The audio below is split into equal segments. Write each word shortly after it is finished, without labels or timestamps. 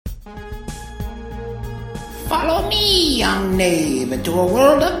Follow me, young knave, into a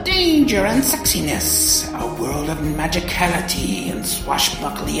world of danger and sexiness, a world of magicality and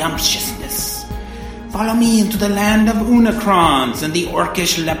swashbucklyumptiousness. Follow me into the land of Unicrons and the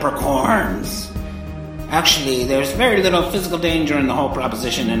orcish leprechauns. Actually, there's very little physical danger in the whole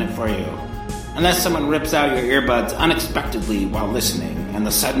proposition in it for you. Unless someone rips out your earbuds unexpectedly while listening, and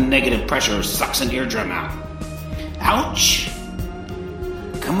the sudden negative pressure sucks an eardrum out. Ouch!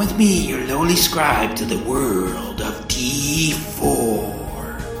 Come with me, your lowly scribe, to the world of D4.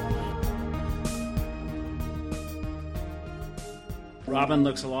 Robin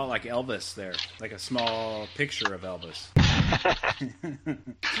looks a lot like Elvis there, like a small picture of Elvis.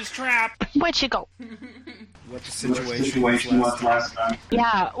 She's trapped. Where'd she go? What the situation was last time?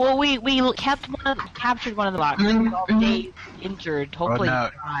 Yeah, well, we captured one of the boxes. All day injured, hopefully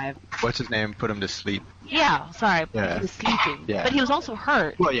alive. What's his name? Put him to sleep. Yeah, sorry, Yeah. he was sleeping. Yeah. But he was also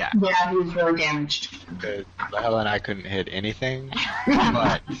hurt. Well, yeah. Yeah, he was really damaged. Helen and I couldn't hit anything,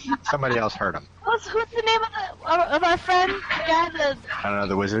 but somebody else hurt him. Who's the name of our friend? The guy that... I don't know,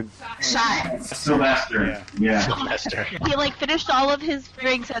 the wizard? Shy. Sylvester. Yeah. Sylvester. He, finished all of his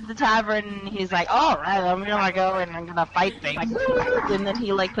drinks at the tavern, and he's like, all right, I'm gonna go and I'm gonna fight things. And then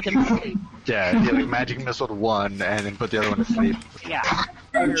he, put them to sleep. Yeah, he magic missiled one and then put the other one to sleep. Yeah.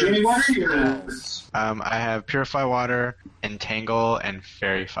 Jimmy, what are yours? I have Purify Water, Entangle, and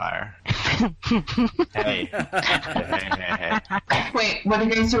Fairy Fire. Hey. Hey. Wait, what do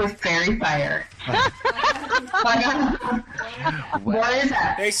you guys do with Fairy Fire? What is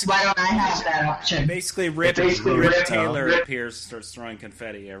that? Why don't I have that option? Basically, Rip Taylor appears, starts throwing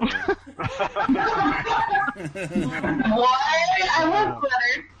confetti everywhere. What? I love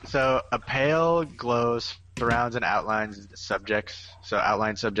glitter. So, a pale glow surrounds and outlines subjects. So,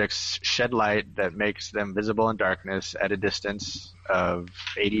 outline subjects shed light that makes them visible in darkness at a distance of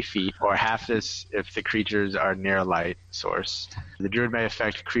 80 feet, or half this if the creatures are near a light source. The druid may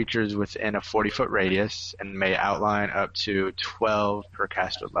affect creatures within a 40-foot radius and may outline up to 12 per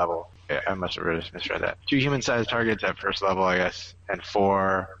caster level. I must have misread that. 2 human-sized targets at first level, I guess, and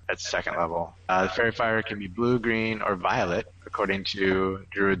 4 at second level. The Fairy Fire can be blue, green, or violet, according to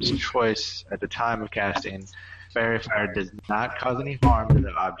Druid's choice at the time of casting. Fairy Fire does not cause any harm to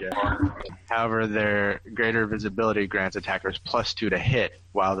the object. However, their greater visibility grants attackers +2 to hit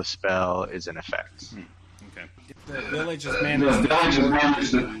while the spell is in effect. Okay. The village has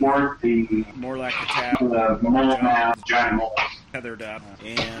managed to thwart the Morlock attack. The mole giant mole. Tethered up,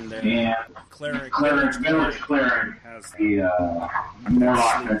 and village cleric has the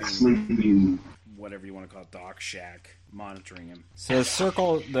Morlock that's sleeping. Whatever you want to call it, dock shack, monitoring him. So the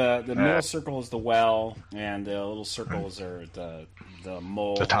circle, the middle circle is the well, and the little circles are the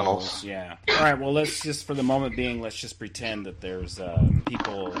mole. The tunnels. Yeah. All right. Well, let's just, for the moment being, let's just pretend that there's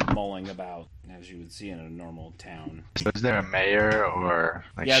people mulling about, as you would see in a normal town. So is there a mayor or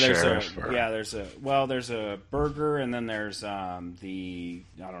sheriff? There's a burger, and then there's the,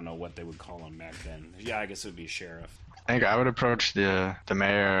 I don't know what they would call him back then. Yeah, I guess it would be sheriff. I think I would approach the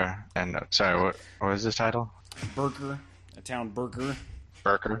mayor and what was his title? Burger, a town burger.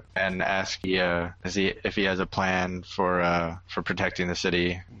 Burger, and ask if he has a plan for protecting the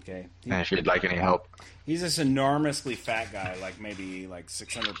city. Okay. And if he'd like any help. He's this enormously fat guy, maybe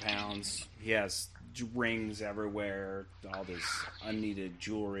 600 pounds. He has rings everywhere, all this unneeded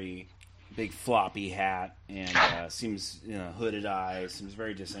jewelry, big floppy hat, and seems hooded eyes. Seems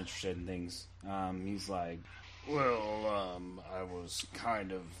very disinterested in things. He's like, well, I was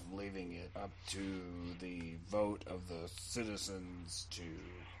kind of leaving it up to the vote of the citizens to...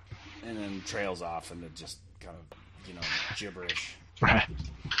 And then trails off into just kind of, gibberish. Right.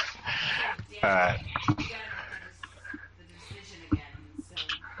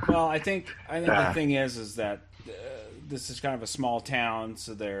 Well, I think the thing is that this is kind of a small town,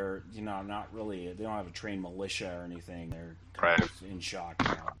 so they're, not really, they don't have a trained militia or anything. They're kind of in shock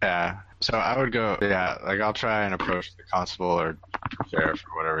now. Yeah. So I would go, I'll try and approach the constable or sheriff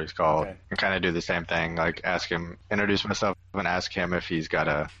or whatever he's called, and kind of do the same thing, ask him, introduce myself and ask him if he's got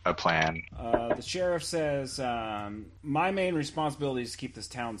a plan. The sheriff says, my main responsibility is to keep this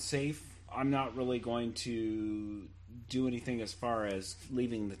town safe. I'm not really going to do anything as far as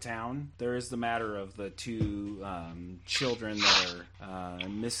leaving the town. There is the matter of the 2 children that are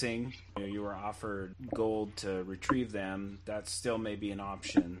missing. You were offered gold to retrieve them. That still may be an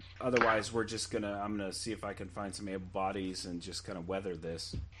option. Otherwise, I'm gonna see if I can find some able bodies and just kind of weather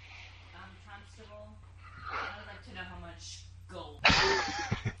this. Constable, I would like to know how much gold.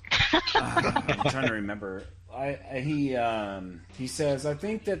 I'm trying to remember. He says, I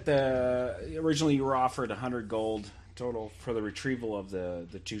think that originally you were offered 100 gold total for the retrieval of the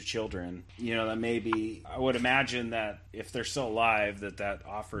two children. You know, that maybe, I would imagine that if they're still alive, that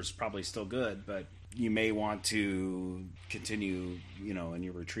offer's probably still good, but you may want to continue, you know, in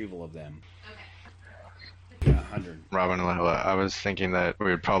your retrieval of them. Yeah, 100. Robin and Layla, I was thinking that we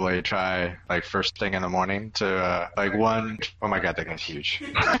would probably try, like, first thing in the morning to, like, one... Oh my god, that guy's huge.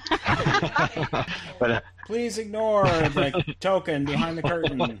 But, please ignore the token behind the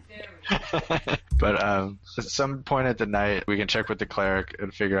curtain. but at some point at the night, we can check with the cleric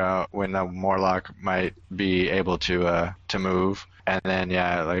and figure out when the Morlock might be able to move. And then,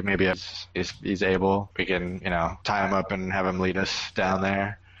 yeah, like, maybe if he's able, we can, you know, tie him up and have him lead us down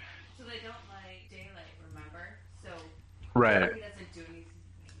there. Right.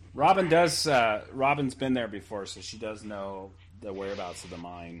 Robin's been there before, so she does know the whereabouts of the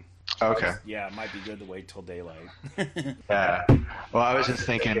mine. Okay. Yeah, it might be good to wait till daylight. Yeah. Well, I was just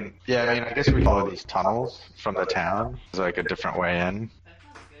thinking, yeah, I mean, I guess we follow these tunnels from the town. There's like a different way in.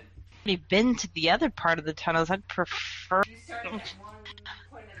 We've been to the other part of the tunnels. I'd prefer... You started at one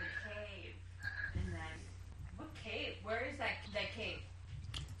point of the cave, and then... What cave? Where is that cave?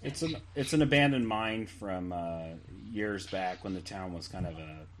 It's an abandoned mine from years back when the town was kind of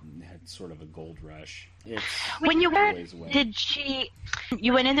had sort of a gold rush. It's when you were, ways away.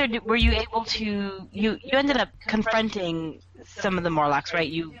 You went in there? Were you able to? You ended up confronting some of the Morlocks, right?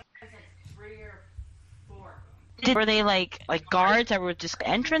 You. Were they like guards that were just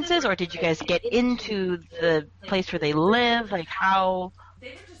entrances, or did you guys get into the place where they live? Like how? They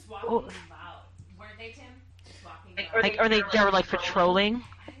were just walking about, weren't they, Tim? Just walking about. Like, or they were like patrolling?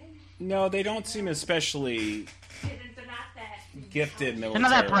 No, they don't seem especially They're not that gifted military. They're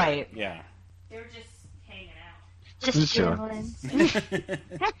not that bright. Yeah. They were just hanging out. Just chilling. Doing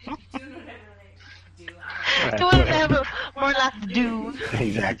whatever they do. Do whatever Morlocks do.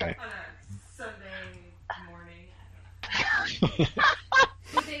 Exactly. On a Sunday morning, I don't know.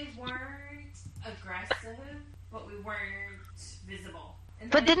 They weren't aggressive, but we weren't visible.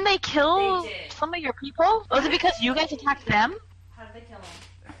 And But didn't they kill They did. some of your people? Was it because you guys attacked them? How did they kill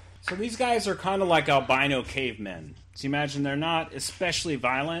them? So these guys are kind of like albino cavemen. So you imagine they're not especially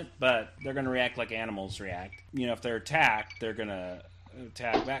violent, but they're going to react like animals react. You know, if they're attacked, they're going to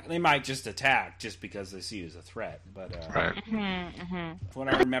attack back. They might just attack just because they see you as a threat. But Right. Mm-hmm. what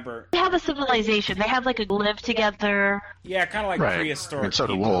I remember, They have a civilization. They have like a live together. yeah, kind of like Right. prehistoric. And so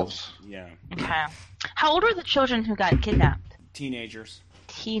do people. wolves. Yeah, Okay. How old were the children who got kidnapped? teenagers.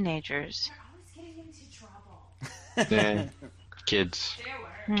 Teenagers. They're always getting into trouble. Yeah. Kids. There were.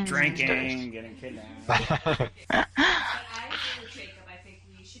 Drinking, getting kidnapped. But I agree with Jacob. I think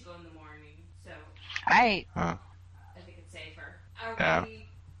we should go in the morning. So Right. Huh. I think it's safer. Are Yeah. we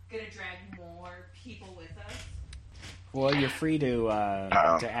going to drag more people with us? Well, you're free to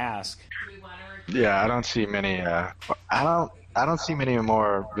ask. Do we want to Yeah, I don't see many. I don't see many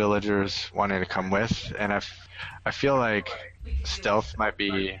more villagers wanting to come with, and I feel like stealth might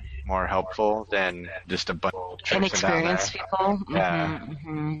be more helpful than just a bunch of tricks down there. Inexperienced people. Yeah.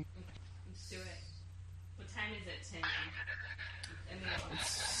 Mm-hmm. Let's do it. What time is it,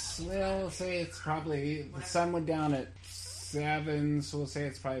 Tim? Well, we'll say it's probably the sun went down at 7, so we'll say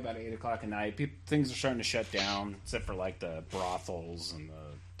it's probably about 8 o'clock at night. Things are starting to shut down, except for like the brothels and the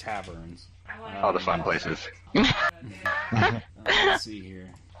taverns. All the fun places. Let's see here.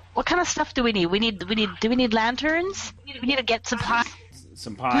 What kind of stuff do we need? Do we need lanterns? We need to get supplies.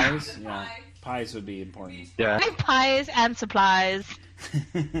 Some pies. Yeah, pies would be important. Yeah. We need pies and supplies.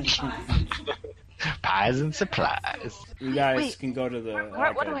 Pies and supplies. You guys Wait, can go to the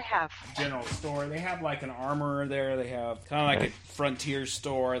What do I have? general store. They have like an armor there. They have kind of like a frontier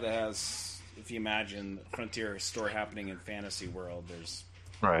store that has, if you imagine a frontier store happening in fantasy world, there's,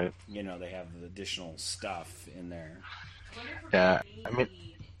 Right. you know, they have the additional stuff in there. Yeah. I mean.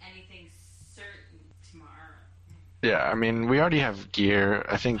 anything certain tomorrow. Yeah, I mean, we already have gear.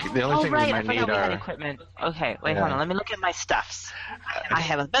 I think the only thing right, we I might forgot need we had are... equipment. Okay, wait, Yeah. hold on. Let me look at my stuffs. I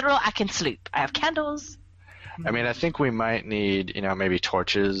have a bedroll. I can sleep. I have candles. I mean, I think we might need, you know, maybe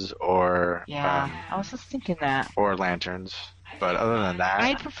torches or Yeah, I was just thinking that. or lanterns. But other than that,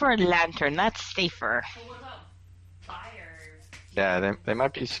 I prefer a lantern. That's safer. But what about fire, yeah, they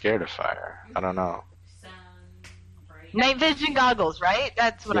might be scared of fire. I don't know. sun, bright? Night vision goggles, right?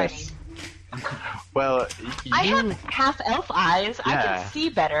 That's what Yes. I need. Well, I you, have half elf eyes. I Yeah. can see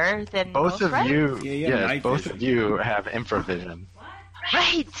better than both most, of right? you, Yeah, you have yes, night both vision. of you have infravision.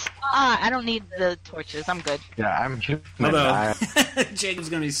 Right. I don't need the torches. I'm good. Yeah, I'm human. Although Jacob's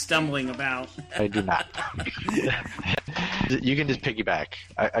going to be stumbling about. I do not. You can just piggyback.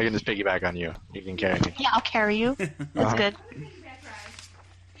 I can just piggyback on you. You can carry me. Yeah, I'll carry you. That's Uh-huh. good. Piggyback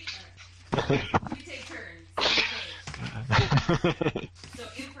ride. We take turns. So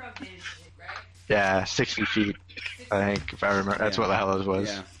infrared vision, right? Yeah, 60 feet, I think, if I remember. That's what Lahello's was.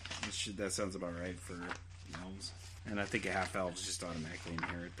 Yeah, that sounds about right for elves. And I think a half elves just automatically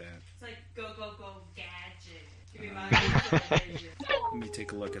inherit that. It's like go gadget. Give me my infrared vision. Let me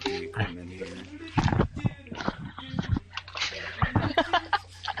take a look at the equipment here.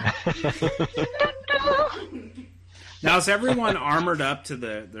 Now, is everyone armored up to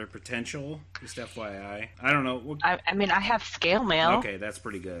their potential? Just FYI. I don't know. I mean, I have scale mail. Okay, that's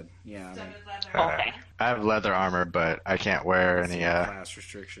pretty good. Yeah. Okay. I have leather armor, but I can't wear any class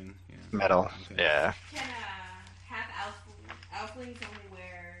restriction. Yeah. metal. Okay. Yeah. Can half elflings only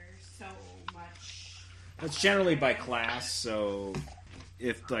wear so much? It's generally by class, so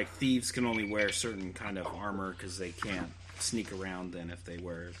if like thieves can only wear certain kind of armor because they can't sneak around, then if they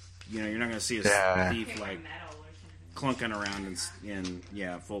wear, you're not going to see a thief like clunking around in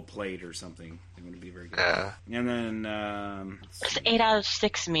full plate or something. It wouldn't be very good. Yeah. And then What's 8 out of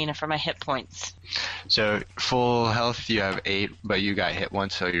 6 mean for my hit points? So full health, you have 8, but you got hit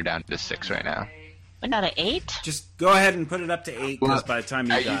once, so you're down to 6 right now. But not an 8? just go ahead and put it up to 8 because Well, by the time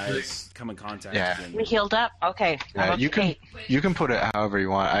you guys come in contact, then We healed up? Okay. Yeah, you can 8. you can put it however you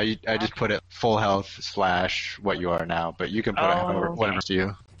want. I just put it full health / what you are now, but you can put it however whatever to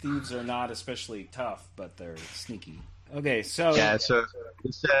you. thieves are not especially tough, but they're sneaky. Okay, so Yeah, so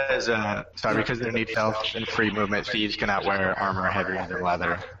it says because they need health and free movement, thieves cannot wear armor heavier than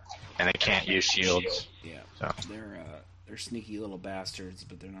leather, and they can't use shields. yeah, So they're sneaky little bastards,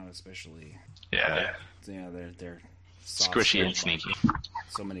 but they're not especially. yeah, They're soft, squishy and like sneaky.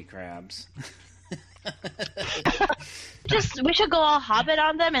 So many crabs. We should go all Hobbit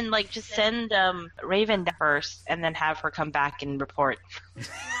on them and just send Raven down first, and then have her come back and report.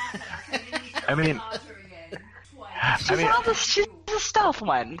 I mean, She's the stealth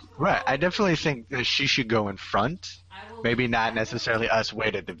one. right. I definitely think that she should go in front. Maybe not necessarily us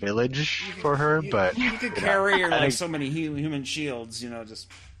wait at the village for her, but You could carry her I like think- so many human shields, just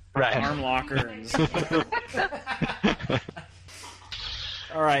right. arm locker and.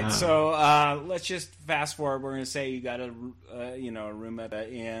 All right, so let's just fast forward. We're going to say you got a room at the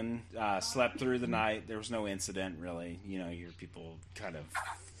inn, slept through the night. There was no incident really. Your people kind of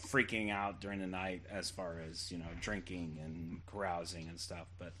freaking out during the night as far as drinking and carousing and stuff,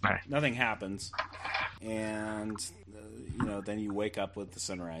 but Right. nothing happens. And then you wake up with the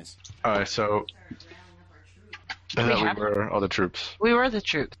sunrise. All right, so I thought we were all the troops. We were the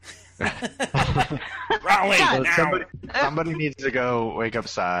troops. Rally God, now. Somebody needs to go wake up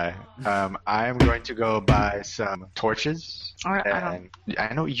Sai. I'm going to go buy some torches. All right, And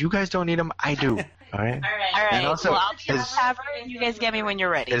I know you guys don't need them. I do. All right. All right. And also, I'll be in the tavern, and you guys get me when you're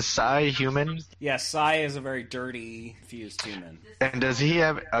ready. Is Sai human? Yeah, Sai is a very dirty, fused human. And does he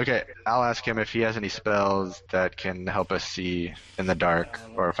have... Okay, I'll ask him if he has any spells that can help us see in the dark,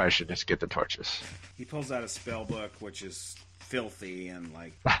 or if I should just get the torches. He pulls out a spell book, which is filthy and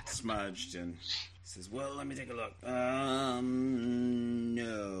smudged, and he says, "Well, let me take a look."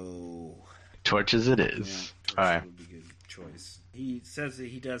 No. Torches it is. Yeah, All right. would be a good choice. He says that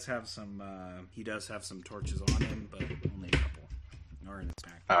he does have some torches on him, but only a couple, or in his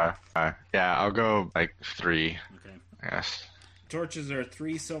pack. All right. Yeah, I'll go 3. Okay. I guess. Torches are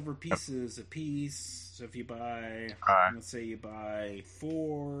 3 silver pieces a piece. So if you buy, Alright. let's say you buy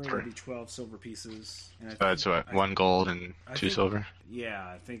 4, that'd be 12 silver pieces. And That's what, 1 gold and I 2 think- silver? Yeah,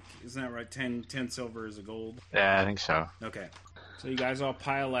 I think, isn't that right? 10 silver is a gold. Yeah, I think so. Okay. So you guys all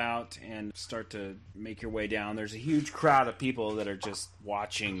pile out and start to make your way down. There's a huge crowd of people that are just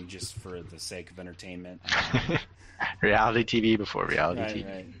watching just for the sake of entertainment. Reality TV before reality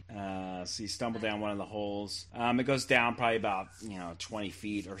TV. Right. So you stumble down one of the holes. It goes down probably about 20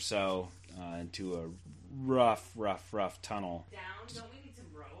 feet or so into a rough tunnel. Down? Don't we need some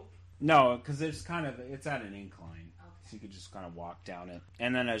rope? No, because it's at an incline. So you could just kind of walk down it.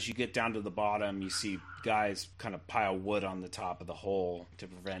 And then as you get down to the bottom, you see guys kind of pile wood on the top of the hole to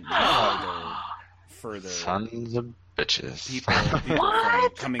prevent further Sons of bitches. people from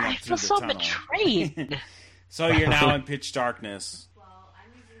What? coming up I through feel the so tunnel. betrayed. So you're now in pitch darkness. Well,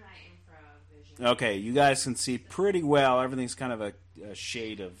 I'm using my infrared vision. Okay, you guys can see pretty well. Everything's kind of a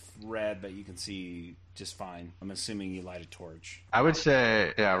shade of red, but you can see just fine. I'm assuming you light a torch. I would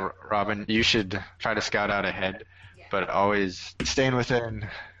say, yeah, Robin, you should try to scout out ahead, but always staying within,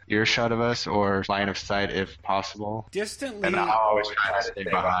 earshot of us or line of sight if possible. Distantly. And I'll always try to stay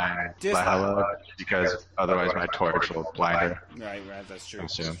behind Lahela because otherwise my torch will blind her. Right, that's true.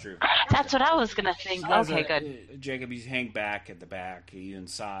 That's true. That's what I was gonna think. Okay, good. Jacob, you hang back at the back. You and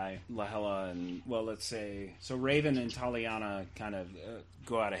Sai, Lahela, and let's say so. Raven and Taliana kind of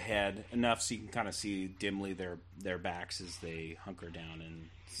go out ahead enough so you can kind of see dimly their backs as they hunker down and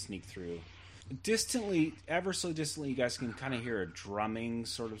sneak through. Distantly, ever so distantly, you guys can kind of hear a drumming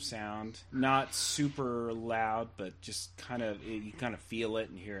sort of sound. Not super loud, but just you kind of feel it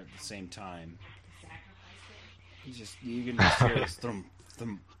and hear it at the same time. You can just hear this thrum,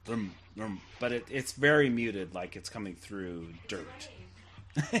 thrum, thrum, thrum, but it's very muted, like it's coming through dirt.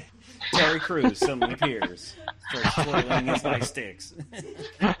 Terry Crews suddenly appears, starts twirling his ice sticks.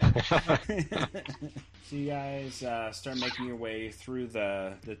 So you guys start making your way through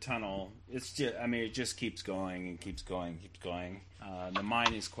the tunnel. It just keeps going and keeps going, keeps going. The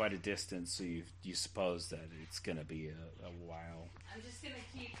mine is quite a distance, so you suppose that it's going to be a while. I'm just going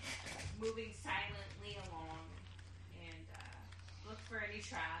to keep moving silently along and look for any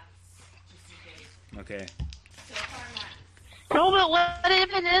traps, just in case. Okay. So far, not. No, but what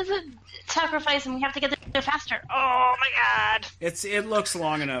if it is a sacrifice and we have to get there faster? Oh my god! It looks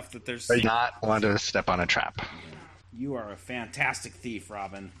long enough that there's. But you not want to step on a trap. You are a fantastic thief,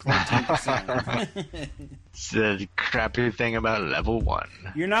 Robin. 14%. It's the crappy thing about level 1.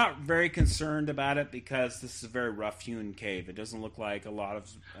 You're not very concerned about it because this is a very rough-hewn cave. It doesn't look like a lot of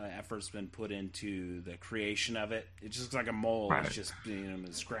effort's been put into the creation of it. It just looks like a mole is just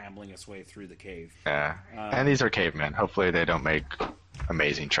scrambling its way through the cave. Yeah, and these are cavemen. Hopefully they don't make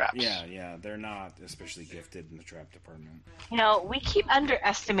amazing traps. Yeah, they're not especially gifted in the trap department. We keep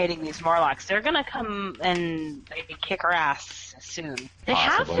underestimating these Morlocks. They're gonna come and kick our ass soon. They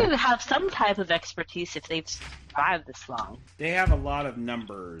Possibly. have to have some type of expertise if they've survived this long. They have a lot of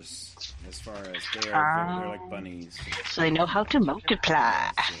numbers as far as they're like bunnies. So they know how to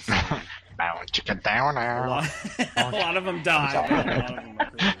multiply. I want you to get down there. A lot of them die. But a lot of them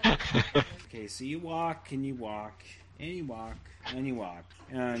are crazy. Okay, so you walk and you walk and you walk and you walk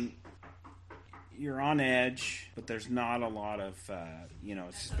and you're on edge, but there's not a lot of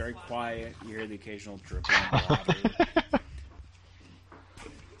it's just very quiet. You hear the occasional dripping of water.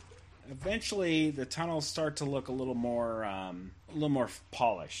 Eventually, the tunnels start to look a little more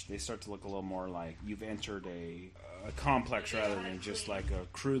polished. They start to look a little more like you've entered a complex rather than just like a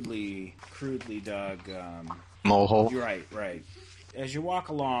crudely dug mole hole. You're right. As you walk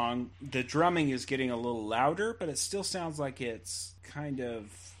along, the drumming is getting a little louder, but it still sounds like it's kind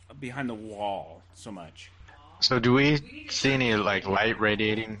of behind the wall so much. So do we see any light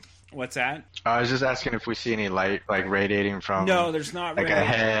radiating? What's that? I was just asking if we see any light radiating from. No, there's not.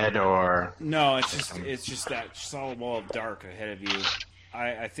 Ahead or. No, it's just that solid wall of dark ahead of you.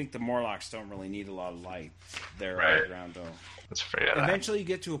 I think the Morlocks don't really need a lot of light there on the ground, though. That's afraid of that. Eventually, you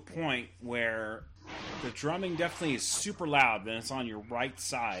get to a point where the drumming definitely is super loud. Then it's on your right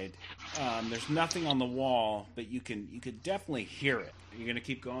side. There's nothing on the wall, but you could definitely hear it. You're gonna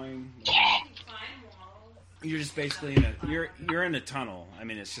keep going. You're just basically you're in a tunnel. I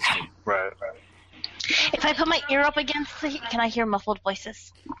mean, it's just right. If I put my ear up against can I hear muffled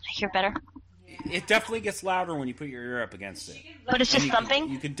voices? I hear better. It definitely gets louder when you put your ear up against it. But it's just something?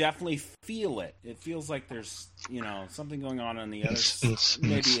 You can definitely feel it. It feels like there's, something going on the other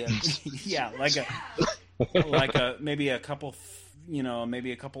maybe maybe a couple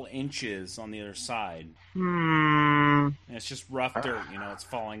maybe a couple inches on the other side. And it's just rough dirt, it's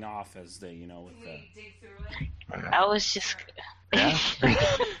falling off as they, with the... I was just... Yeah.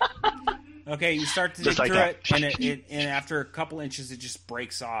 Okay, you start to dig through it, and after a couple inches, it just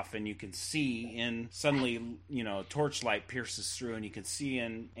breaks off, and you can see, and suddenly, torchlight pierces through, and you can see,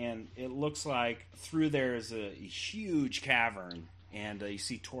 and it looks like through there is a huge cavern, and you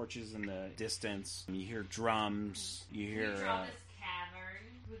see torches in the distance, and you hear drums, you hear...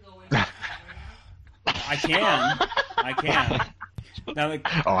 I can. Now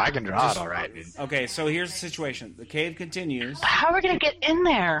I can draw it all right. Okay, so here's the situation. The cave continues. How are we going to get in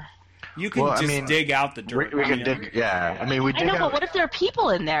there? You can dig out the dirt. We can dig, yeah. I mean, we dig I know, out... but what if there are people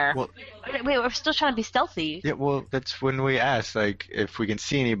in there? Well, wait, we're still trying to be stealthy. Yeah, well, that's when we ask, if we can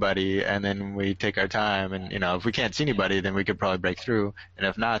see anybody, and then we take our time, and, if we can't see anybody, then we could probably break through, and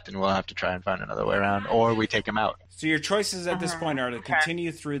if not, then we'll have to try and find another way around, or we take them out. So your choices at this point are to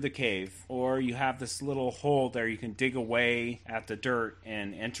continue through the cave, or you have this little hole there you can dig away at the dirt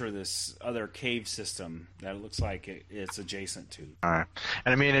and enter this other cave system that it looks like it's adjacent to. All right.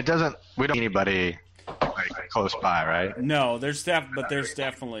 And I mean, we don't see anybody close by, right? No, there's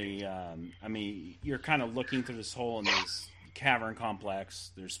definitely, you're kind of looking through this hole and cavern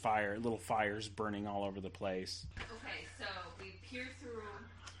complex. There's little fires burning all over the place. Okay, so we peer through.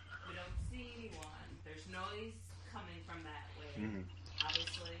 We don't see anyone. There's noise coming from that way. Mm-hmm.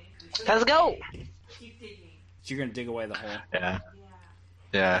 Obviously. Let's go. Keep digging. So you're gonna dig away the hole.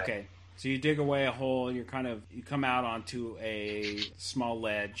 Yeah. Okay. So you dig away a hole. You come out onto a small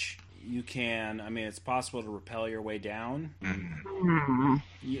ledge. You can. I mean, it's possible to rappel your way down. Mm-hmm.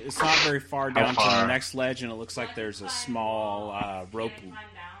 It's not very far down to the next ledge, and it looks like there's a small rope. Can I climb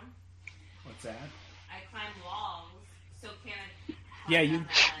down? What's that? I climb walls, so can I? Yeah,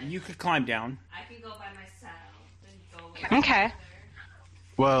 you could climb down. I can go by myself and go. Okay.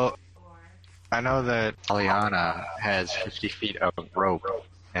 Well, Or I know that Aliana has 50 feet of rope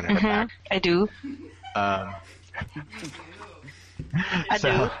in her back. I do. Um, I so,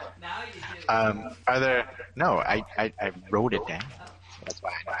 do. now you do. Are there? No, I wrote it down. That's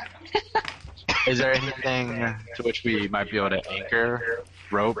why. Is there anything to which we might be able to anchor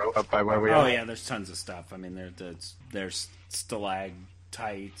rope up by where we are? Oh yeah, there's tons of stuff. I mean, there's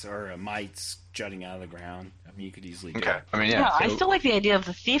stalactites or mites jutting out of the ground. I mean, you could easily do Okay. it. I mean, Yeah, yeah. I So, still like the idea of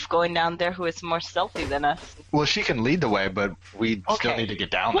the thief going down there who is more stealthy than us. well, she can lead the way, but we still Okay. need to get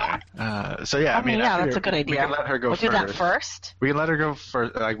down there. So yeah, I mean, yeah, that's a good We idea. can let her go We'll first. do that first. We can let her go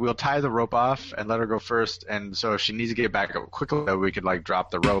first. Like, we'll tie the rope off and let her go first. And so if she needs to get back up quickly, we could like drop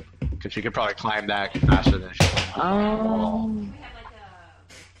the rope because she could probably climb that faster than she can. We have like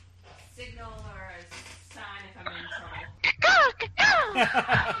a signal or a sign if I'm in trouble.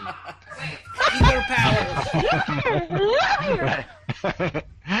 Either power.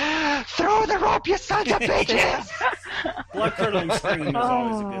 Throw the rope, you sons of bitches! Blood curdling scream is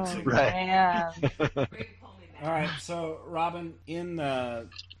always a good signal. Right. Man. Maybe pull me back. All right, so Robin, in the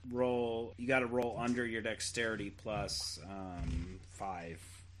roll, you got to roll under your dexterity plus 5.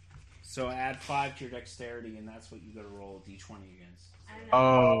 So add 5 to your dexterity, and that's what you got to roll a d20 against. I don't know.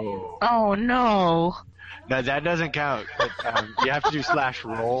 Oh. Oh no. No, that doesn't count. You have to do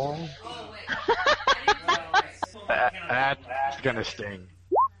 /roll. Oh, wait. I didn't know. That's gonna sting.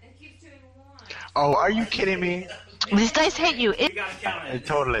 It keeps doing 1. Oh, are you kidding me? These dice hate you. You It's got to count it.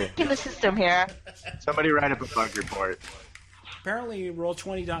 Totally. in the system here. Somebody write up a bug report. Apparently,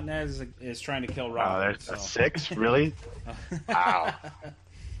 Roll20.net is trying to kill Oh, Robin. there's so. a 6? Really? Wow.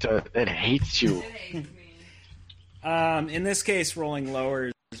 So it hates you. It hates me. In this case, rolling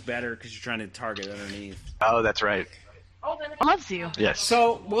lower is better because you're trying to target underneath. Oh, that's right. Loves you. Yes.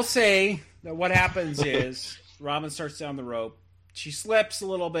 So we'll say that what happens is Robin starts down the rope. She slips a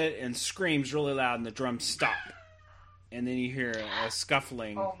little bit and screams really loud, and the drums stop. And then you hear a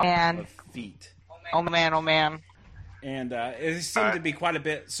scuffling man. of feet. Oh man, oh man. And it seemed to be quite a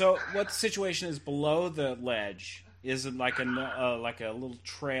bit. So what the situation is below the ledge is like a little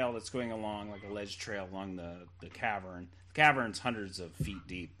trail that's going along, like a ledge trail along the cavern. The cavern's hundreds of feet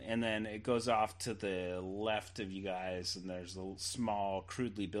deep. And then it goes off to the left of you guys, and there's a small,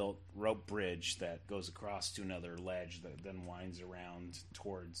 crudely built rope bridge that goes across to another ledge that then winds around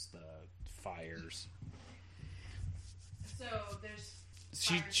towards the fires. So there's.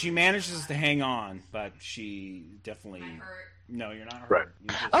 She manages to hang on, but she definitely... I hurt. No, you're not hurt. Right. You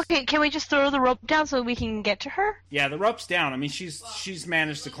just- Okay, can we just throw the rope down so we can get to her? Yeah, the rope's down. I mean, she's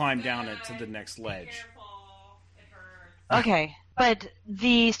managed to climb down it to the next Be ledge. careful. It hurts. Okay, but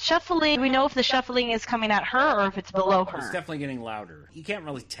the shuffling, do we know if the shuffling is coming at her or if it's below It's her? definitely getting louder. You can't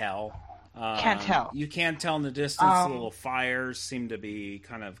really tell. Can't tell. You can tell in the distance. The little fires seem to be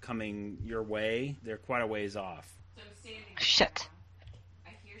kind of coming your way. They're quite a ways off. So I'm standing. Shit.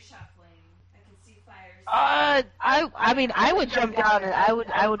 I hear shuffling. I can see fires. I mean, I would jump down and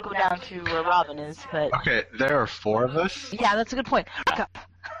I would go down to where Robin is, but Okay, there are 4 of us. yeah, that's a good point. Back up.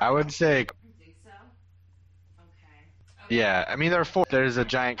 I would say, You think so? Okay. yeah. I mean, there are 4. There's a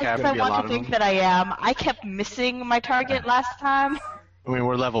giant Because cavern. I Be a lot want to of think them. that I am. I kept missing my target last time. I mean,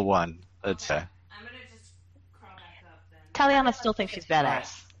 we're level 1. Let's say. I'm gonna just crawl back up then. Taliana still thinks she's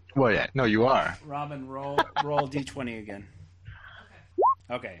badass. Well, yeah. No, you are. Robin, roll d20 again.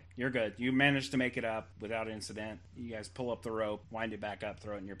 Okay, you're good. You managed to make it up without incident. You guys pull up the rope, wind it back up,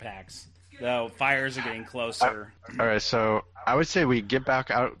 throw it in your packs. The fires are getting closer. All right, so I would say we get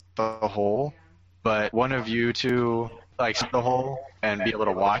back out the hole, but one of you two like sit the hole and be able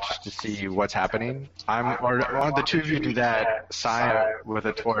to watch to see what's happening. Or one of the two of you do that. Saya with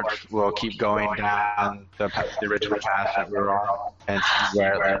a torch will keep going down the original path that we were on and see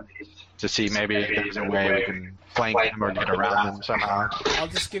where it leads to see maybe if there's a way we can flank them or get around them somehow. I'll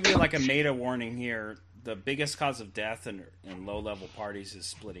just give you like a meta warning here. The biggest cause of death in low-level parties is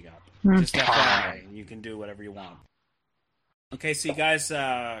splitting up. Just FYI, you can do whatever you want. Okay, so you guys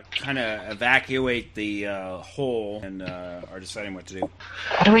kind of evacuate the hole and are deciding what to do.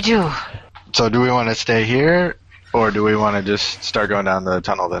 What do we do? So do we want to stay here, or do we want to just start going down the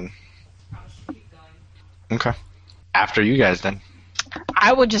tunnel then? Okay. After you guys then.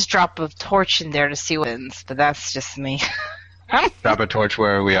 I would just drop a torch in there to see what happens, but that's just me. Drop a torch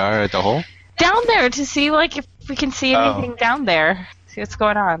where we are at the hole? Down there to see like if we can see anything down there. See what's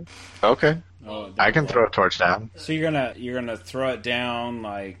going on. Okay. Oh, I can throw a torch down. So you're gonna throw it down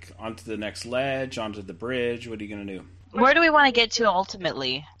like onto the next ledge, onto the bridge. What are you gonna do? Where do we want to get to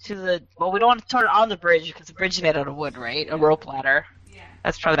ultimately? We don't want to turn it on the bridge because the bridge is made out of wood, right? A rope ladder. Yeah.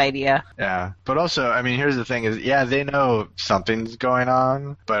 That's probably the idea. Yeah, but also, I mean, here's the thing: they know something's going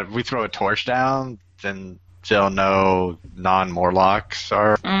on, but if we throw a torch down, then they'll know non-Morlocks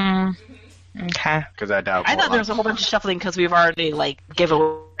are. Okay. Because I doubt. I thought there was a whole bunch of shuffling because we've already given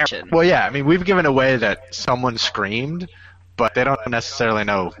away. Well, yeah, I mean, we've given away that someone screamed, but they don't necessarily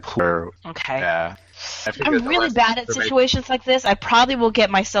know who. Okay. Yeah. I'm really bad at situations like this. I probably will get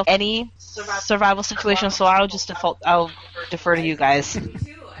myself any survival situation, so I'll defer to you guys. Me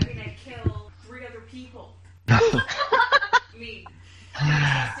too. I mean, I killed 3 other people. I mean, you're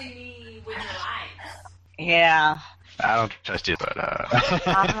trusting me with your lives. Yeah. I don't trust you, but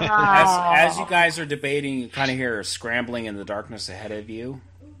as you guys are debating, you kind of hear a scrambling in the darkness ahead of you.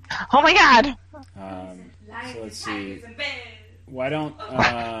 Oh my god! So let's see. Why don't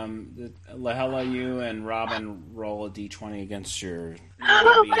Lahela, you and Robin roll a d20 against your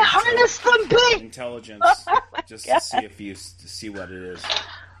harness them big intelligence, just to see if you see what it is.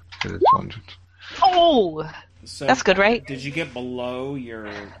 Oh, so that's good, right? Did you get below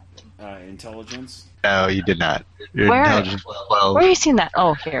your intelligence? No, you did not. Your Where? intelligence was 12. Where are you seeing that?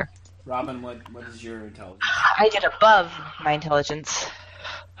 Oh, here. Robin, what is your intelligence? I did above my intelligence.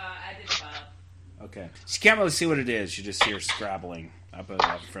 I did above. Okay. So you can't really see what it is. You just hear scrabbling up in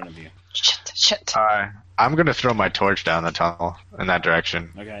front of you. Shit. I'm going to throw my torch down the tunnel in that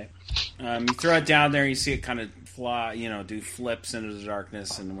direction. Okay. You throw it down there, you see it kind of fly, do flips into the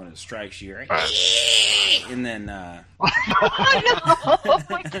darkness, and when it strikes you, and then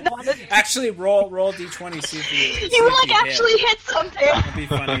actually roll d20, see if you actually hit something. It'd be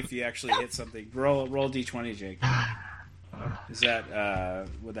funny if you actually hit something. Roll d20, Jake. Is that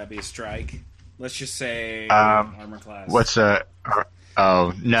would that be a strike? Let's just say armor class. What's a?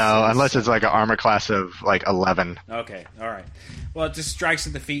 Oh no, unless it's like an armor class of 11. Okay, all right. Well, it just strikes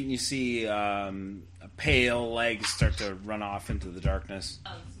at the feet, and you see pale legs start to run off into the darkness.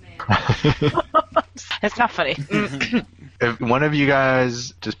 Oh, man. It's not funny. If one of you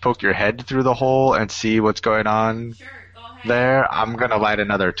guys just poke your head through the hole and see what's going on there, I'm gonna light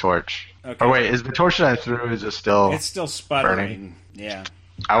another torch. Okay. Oh wait, is the torch that I threw is it still? It's still sputtering. Burning? Yeah.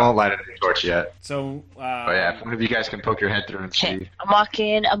 I won't light another torch yet. So. But yeah, if one of you guys can poke your head through and see. I'm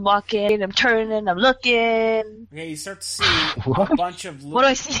walking, I'm turning, I'm looking. Okay, you start to see a bunch of. What do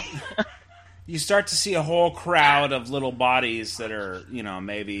I see? You start to see a whole crowd of little bodies that are,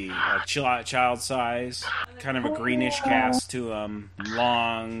 maybe child size, kind of a greenish cast to them,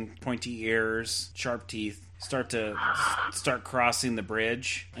 long, pointy ears, sharp teeth. Start crossing the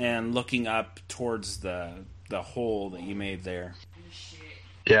bridge and looking up towards the hole that you made there.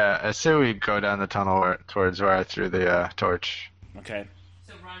 Yeah, I say we go down the tunnel towards where I threw the torch. Okay.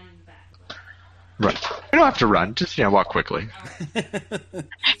 So run back. Run. You don't have to run. Just walk quickly.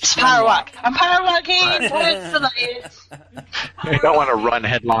 Just power walk. I'm power walking towards the light. You don't want to run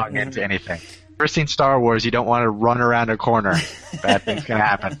headlong into anything. First seen Star Wars, you don't want to run around a corner. Bad things can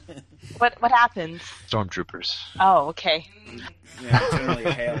happen. What happens? Stormtroopers. Oh, okay. Yeah, generally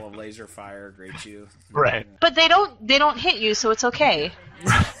a hail of laser fire greets you. Right. But they don't hit you, so it's okay.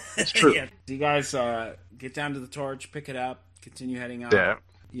 It's true. Yeah. You guys get down to the torch, pick it up, continue heading out. Yeah.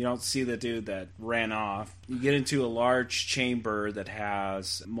 You don't see the dude that ran off. You get into a large chamber that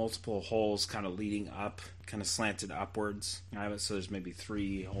has multiple holes kind of leading up, kind of slanted upwards. So there's maybe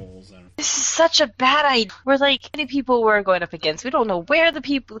 3 holes. This is such a bad idea. We're many people we're going up against. We don't know where the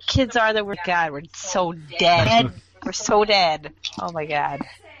kids are that we're. God, we're so dead. We're so dead. Oh my god.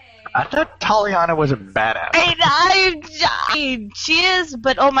 I thought Taliana was a badass. She is,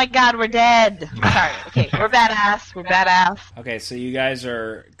 but oh my god, we're dead. Sorry. Okay, we're badass. Okay, so you guys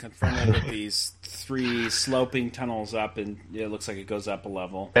are confronted with these 3 sloping tunnels up, and it looks like it goes up a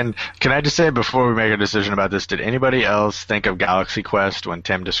level. And can I just say, before we make a decision about this, did anybody else think of Galaxy Quest when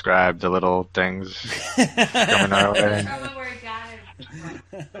Tim described the little things coming our way?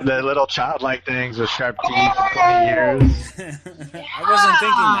 The little childlike things with sharp teeth and 20 ears. I wasn't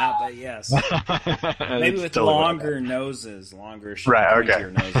thinking that, but yes. Maybe with longer noses, longer, right,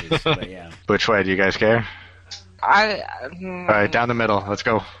 okay. noses, but yeah. Which way, do you guys care? Alright, down the middle. Let's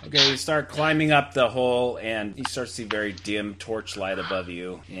go. Okay, you start climbing up the hole, and you start to see very dim torchlight above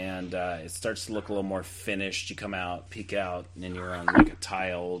you, and it starts to look a little more finished. You come out, peek out, and you're on like a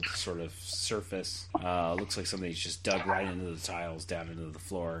tiled sort of surface. Looks like somebody's just dug right into the tiles, down into the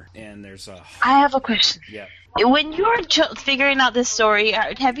floor. And there's a... I have a question. Yeah. When you're figuring out this story,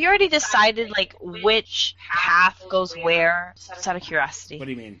 have you already decided like which path goes where? Just out of curiosity. What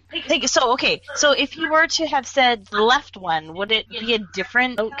do you mean? So if you were to have said the left one, would it be a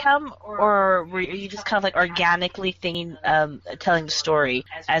different outcome, or were you just kind of like organically thinking, telling the story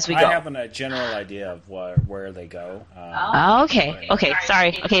as we go? I have a general idea of where they go. Okay.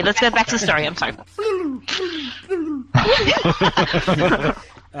 Sorry. Okay, let's get back to the story. I'm sorry.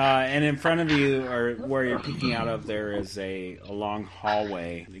 And in front of you, or where you're peeking out of, there is a long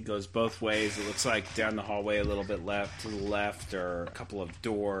hallway. It goes both ways. It looks like down the hallway a little bit to the left are a couple of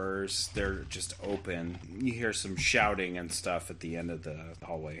doors. They're just open. You hear some shouting and stuff at the end of the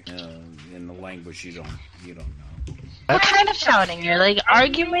hallway in the language you don't know. What kind of shouting? You're like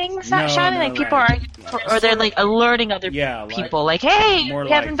arguing? Shouting? Like people are arguing? Or they're like alerting other people? Like, hey, we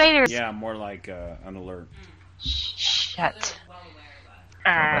have invaders. Yeah, more like an alert. Shit.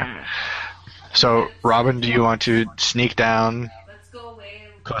 So, Robin, do you want to sneak down Let's go away.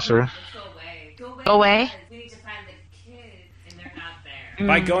 closer? Let's go away. Go away? We need to find the kids, and they're not there.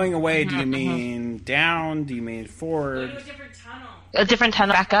 By going away, do you mean down? Do you mean Go forward? to a different tunnel. A different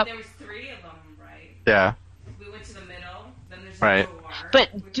tunnel back up? There was 3 of them, right? Yeah. We went to the middle, then there's Right. a door.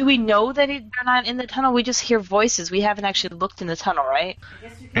 But do we know that they're not in the tunnel? We just hear voices. We haven't actually looked in the tunnel, right?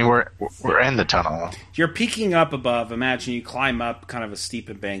 I mean, we're in the tunnel. You're peeking up above. Imagine you climb up kind of a steep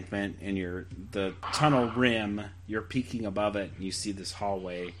embankment, and the tunnel rim. You're peeking above it, and you see this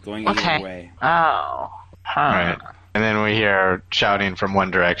hallway going either way. Oh. Right. And then we hear shouting from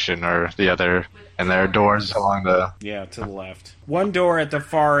one direction or the other, and there are doors along the... Yeah, to the left. One door at the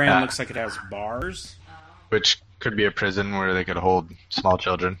far end looks like it has bars. Which could be a prison where they could hold small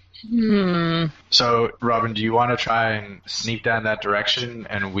children. Hmm. So, Robin, do you want to try and sneak down that direction,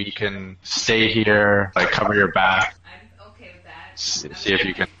 and we can stay here, like cover your back, I'm okay with that. see if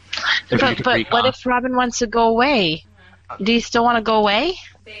you can... But what if Robin wants to go away? Do you still want to go away?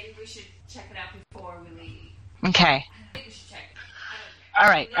 Maybe we should check it out before we leave. Okay. I think we should check it. I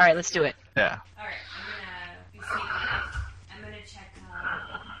don't care. All right, let's do it. Yeah. Alright, I'm gonna be sneaky. I'm gonna check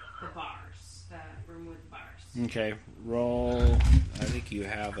the bars, the room with the bars. Okay, roll. I think you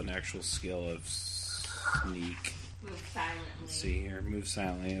have an actual skill of sneak. Move silently. Let's see here. Move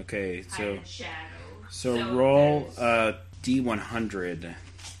silently. Okay, Hide so in shadows. so roll there's- D100.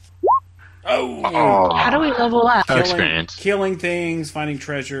 Oh! How do we level up? Experience. Killing things, finding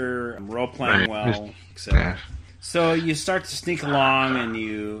treasure, role playing well, etc. Yeah. So you start to sneak along, and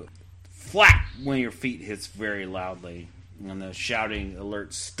you flap when your feet hits very loudly, and the shouting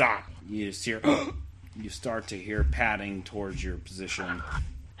alerts stop. You just hear, you start to hear padding towards your position.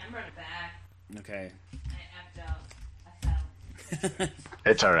 I'm running back. Okay. I effed out. I fell.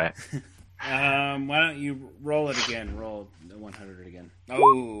 It's all right. Why don't you roll it again? Roll the 100 again.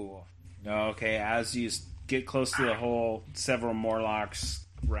 Oh. Okay, as you get close to the hole, several Morlocks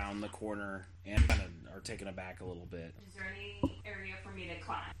round the corner and kind of are taken aback a little bit. Is there any area for me to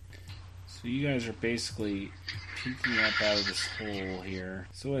climb? So you guys are basically peeking up out of this hole here.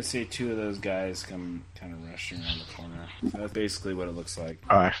 So I say 2 of those guys come kind of rushing around the corner. So that's basically what it looks like.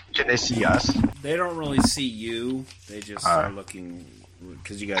 All right. Can they see us? They don't really see you. They just are looking,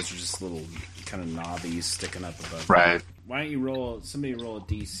 because you guys are just little kind of knobbies sticking up above. Right. Why don't you somebody roll a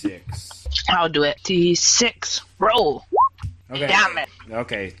D6. I'll do it. D6. Roll. Okay. Damn it.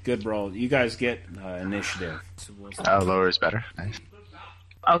 Okay, good roll. You guys get initiative. So Lower is better. Nice.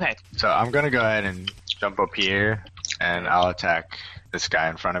 Okay. So I'm going to go ahead and jump up here, and I'll attack this guy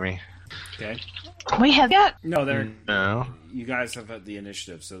in front of me. Okay. We have yet? No, they're... No. You guys have had the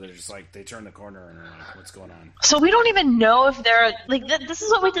initiative, so they're just like, they turn the corner and they're like, what's going on? So we don't even know if they're like. This is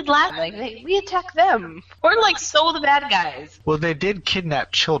what we did last. Like we attack them. We're like the bad guys. Well, they did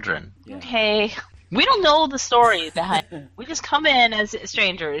kidnap children. Yeah. Okay. We don't know the story behind. We just come in as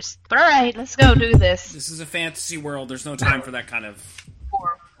strangers. But all right, let's go do this. This is a fantasy world. There's no time for that kind of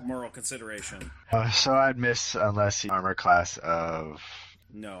moral consideration. So I'd miss unless the armor class of...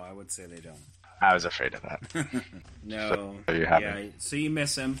 No, I would say they don't. I was afraid of that. No. So you have yeah, so you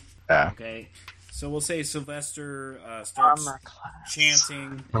miss him. Yeah. Okay. So we'll say Sylvester starts Armor class.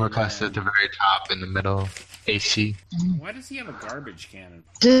 chanting. Armor class at the very top in the middle. AC. Why does he have a garbage cannon?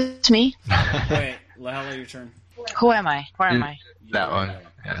 It's me. Wait, Lahela, your turn. Who am I? Where am I? That one.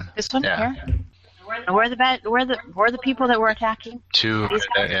 Yeah. This one Yeah. here. Where the people that were attacking? Two. These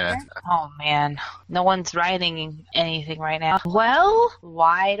guys Yeah. here? Oh man, no one's riding anything right now. Well,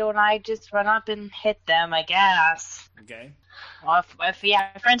 why don't I just run up and hit them? I guess. Okay. Well, if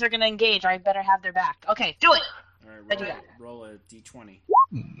my friends are gonna engage, I better have their back. Okay, do it. All I right. do that. Roll a d20.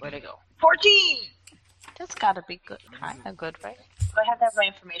 Way to go. 14. That's gotta be good. Kinda good, right? Do I have that my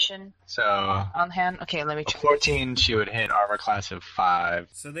information So on hand? Okay, let me a check. 14, she would hit armor class of 5.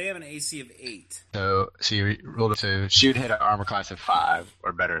 So they have an AC of 8. So you rolled so she would hit an armor class of 5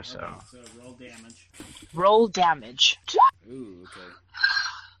 or better. So So roll damage. Roll damage. Ooh, okay.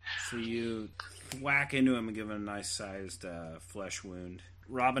 So you whack into him and give him a nice sized flesh wound.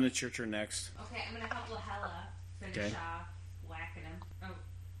 Robin, it's your turn next. Okay, I'm gonna help Lahella finish Okay. off whacking him. Oh,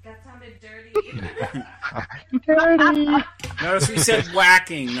 that sounded dirty. Notice we said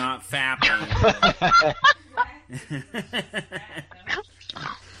whacking, not fapping.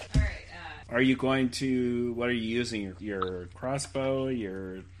 Alright, Are you going to? What are you using? Your crossbow?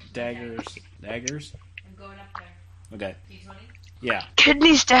 Your daggers? Daggers? I'm going up there. Okay. D20? Yeah.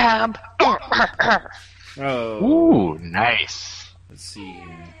 Kidney stab. Oh. ooh, nice. Let's see.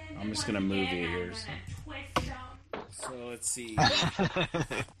 I'm just gonna move you here. So let's see.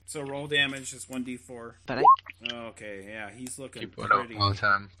 So roll damage is 1d4. But I Okay, yeah, he's looking Keep it up pretty. all the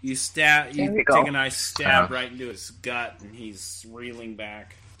time. You There we take go. a nice stab Yeah. right into his gut, and he's reeling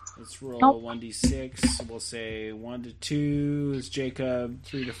back. Let's roll Nope. 1d6. We'll say 1 to 2 is Jacob,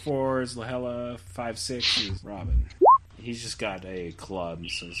 3 to 4 is Lahella, 5, 6 is Robin. He's just got a club,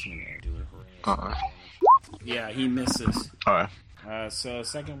 so it's gonna do it. Yeah, he misses. Alright. So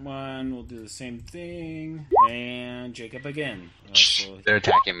second one, we'll do the same thing, and Jacob again. So They're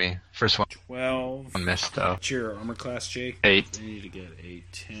attacking me. First one 12. missed though. What's your armor class, Jake? 8. You need to get a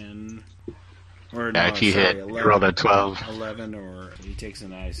 10. Or Yeah, no, if you sorry, hit, 11, you rolled a 12. 11, or he takes a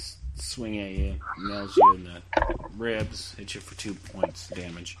nice swing at you, nails you in the ribs, hits you for 2 points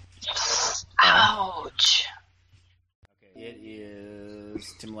damage. ouch. Okay, it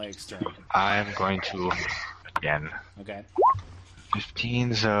is Tim Lake's turn. I'm going to again. Okay.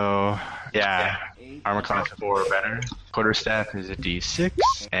 15, so yeah. Armor class 4 or better. Quarterstaff is a D6,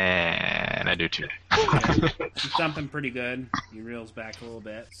 and I do 2. He's thumping pretty good. He reels back a little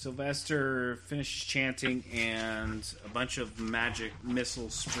bit. Sylvester finishes chanting, and a bunch of magic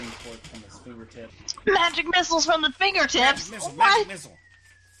missiles spring forth from his fingertip. Magic missiles from the fingertips. Missile, What? magic missile.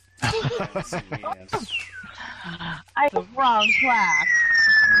 Let's see, yes. I have the wrong class.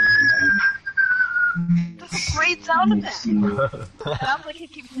 That's a great sound effect. Sounds like he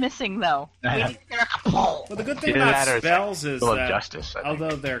keeps missing though. Well, the good thing Either about that or it's spells is Full of that justice, I think.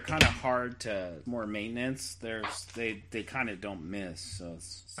 although they're kind of hard to more maintenance, they kind of don't miss. So,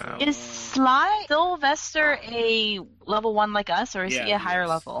 Is Sylvester a level 1 like us, or is he a higher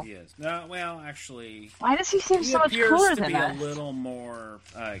level? He is. No, well, actually, Why does he seem he so much appears cooler to than be us? a little more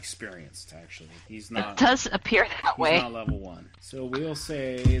experienced. Actually, he's It not. does appear that He's way. not level 1. So we'll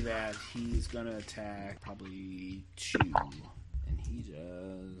say that he's going to attack probably 2. And he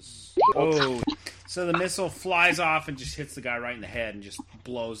does... Oh, so the missile flies off and just hits the guy right in the head and just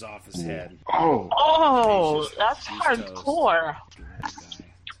blows off his head. Oh. Oh, He's that's toast. hardcore. This guy,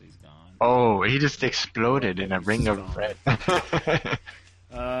 so he's gone. Oh, he just exploded in a ring of red.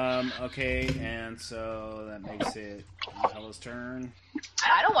 Okay, and so that makes it Hella's turn.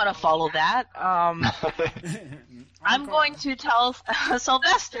 I don't want to follow that. I'm going to tell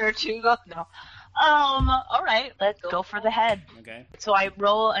Sylvester to go. No. All right, let's go for the head. Okay. So I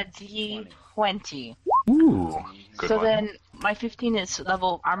roll a d20. Ooh, good So one. then my 15 is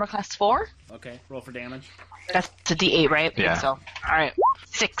level armor class 4. Okay, roll for damage. That's a d8, right? I think Yeah. so. All right,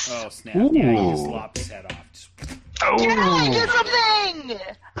 6. Oh, snap. Yeah, you just Ooh. lopped his head off. Just- Oh. Yeah, do something!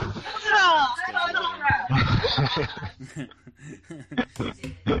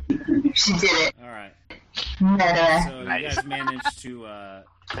 She did it. All right. Meta. So Nice. you guys managed to At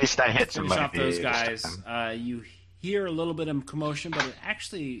least I hit finish somebody. off those this guys. time. You hear a little bit of commotion, but it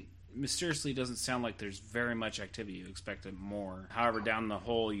actually mysteriously doesn't sound like there's very much activity. You expected more. However, down the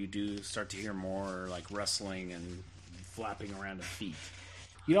hole, you do start to hear more like rustling and flapping around of feet.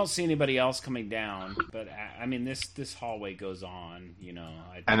 You don't see anybody else coming down, but I mean, this hallway goes on. You know,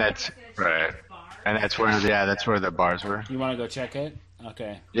 And that's right. And that's where the bars were. You want to go check it?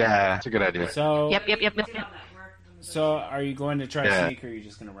 Okay. Yeah, that's a good idea. So, Yep. So, are you going to try to sneak, or are you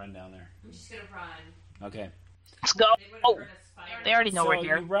just going to run down there? I'm just gonna run. Okay. Let's go. They would have Oh, heard us fire. they already know So we're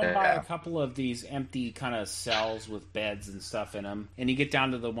here. you run by Yeah. a couple of these empty kind of cells with beds and stuff in them, and you get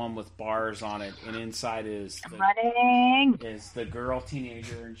down to the one with bars on it, and inside is I'm running. the girl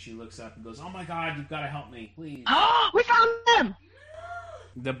teenager, and she looks up and goes, "Oh my God, you've got to help me, please." Oh, we found them.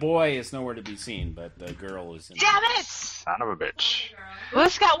 The boy is nowhere to be seen, but the girl is in Damn it! Son of a bitch. We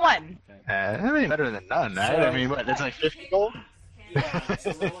just got one. I mean, better than none, right? I mean, what, that's like 50 gold?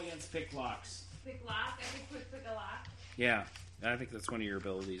 So roll against pick locks. Pick lock? I think quick pick a lock. Yeah, I think that's one of your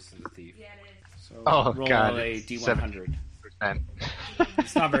abilities as a thief. Yeah, it is. So Oh, roll God. a D100. 7%.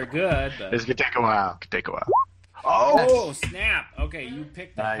 It's not very good, but... This could take a while. Oh, snap! Okay, you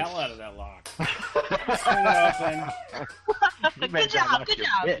picked the hell out of that lock. Swing it open. Good job.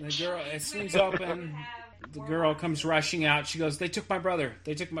 The girl, it swings open. The girl comes rushing out. She goes, "They took my brother.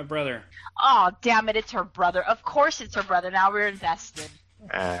 They took my brother." Oh, damn it! It's her brother. Of course, it's her brother. Now we're invested.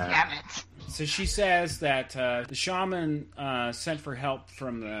 Damn it! So she says that the shaman sent for help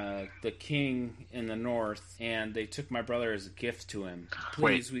from the king in the north, and they took my brother as a gift to him.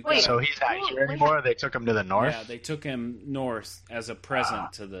 Please, Wait, so he's not here anymore? They took him to the north? Yeah, they took him north as a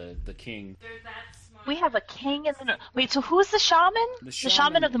present to the king. We have a king in the north. Wait, so who's the shaman? The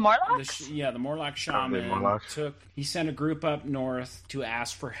shaman of the Morlocks? The Morlock shaman he sent a group up north to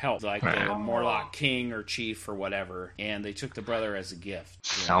ask for help, like the Morlock king or chief or whatever, and they took the brother as a gift.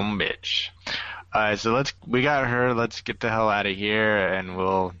 Some bitch. So we got her. Let's get the hell out of here, and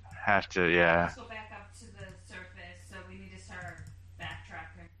we'll have to, Let's go back up to the surface, so we need to start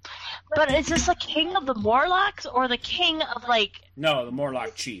backtracking. But is this the king of the Morlocks or the king of, like... No, the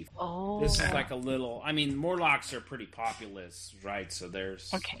Morlock chief. Oh. This is like a little... I mean, Morlocks are pretty populous, right? So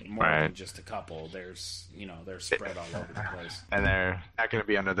there's more than just a couple. There's, they're spread all over the place. And they're not going to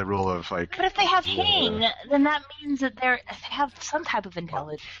be under the rule of, like... But if they have king, then that means that they have some type of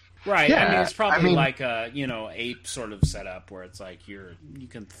intelligence. Right, Yeah, I mean, it's probably like a, ape sort of setup where it's like you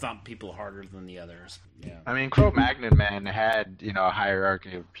can thump people harder than the others. Yeah. I mean, Cro-Magnon man had, a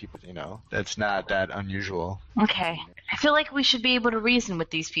hierarchy of people, That's not that unusual. Okay. I feel like we should be able to reason with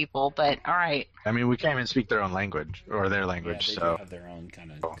these people, but alright. I mean, we can't even speak their own language, or their language, they so... do have their own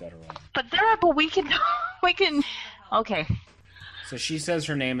kind of guttural. But we can... Okay. So she says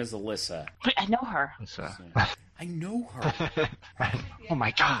her name is Alyssa. Wait, I know her. I know her. Oh my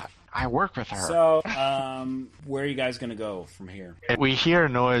god, I work with her. So, where are you guys going to go from here? We hear a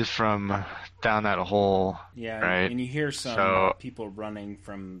noise from down that hole. Yeah, right? And you hear some people running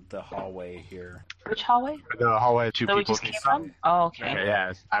from the hallway here. Which hallway? The hallway two that people we just came from? Oh, okay.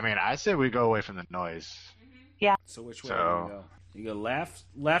 Yeah, I mean, I say we go away from the noise. Yeah. So which way do you go? You go left.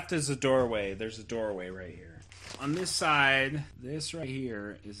 Left is a doorway. There's a doorway right here. On this side, this right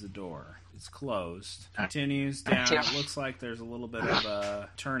here is the door. It's closed. Continues down. It looks like there's a little bit of a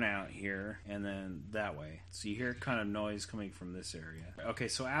turnout here, and then that way. So you hear kind of noise coming from this area. Okay,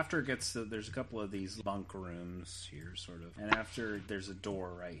 so after it gets to, there's a couple of these bunk rooms here, sort of, and after there's a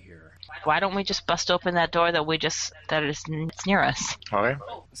door right here. Why don't we just bust open that door that is near us? Okay.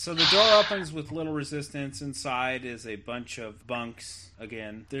 So the door opens with little resistance. Inside is a bunch of bunks.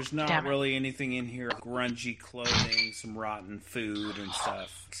 Again, there's not really anything in here. Grungy clothing, some rotten food and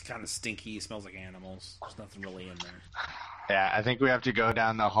stuff. It's kind of stinky. It smells like animals. There's nothing really in there. Yeah, I think we have to go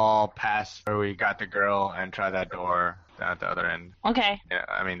down the hall past where we got the girl and try that door down at the other end. Okay. Yeah,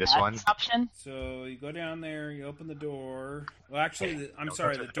 I mean, this That's one. Option. So you go down there, you open the door. Well, actually, I'm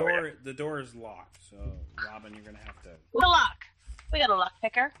sorry, the door is locked. So, Robin, you're going to have to... The lock. We got a lock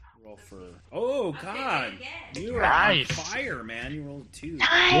picker. Roll for... Oh, God. You are on fire, man. You rolled 2.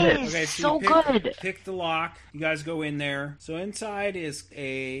 Nice. Okay, so good. Pick the lock. You guys go in there. So inside is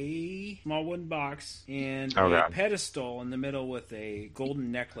a small wooden box and a pedestal in the middle with a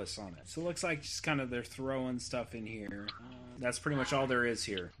golden necklace on it. So it looks like just kind of they're throwing stuff in here. That's pretty much all there is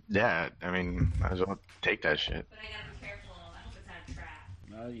here. Yeah, I mean, might as well take that shit. But I gotta be careful. I hope it's not a trap.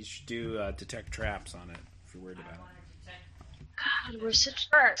 Well, you should do detect traps on it if you're worried about it. God, we're such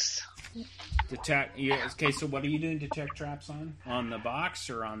jerks. Detect. Yeah, okay, so what are you doing? Detect traps on? On the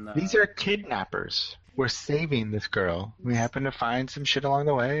box or on the? These are kidnappers. We're saving this girl. We happen to find some shit along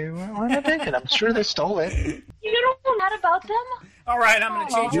the way. We're not thinking. I'm sure they stole it. You don't know that about them? All right, I'm going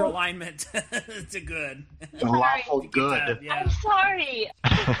to change your alignment to good. The lawful good. I'm sorry.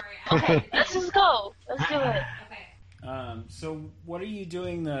 Okay, let's just go. Let's do it. So what are you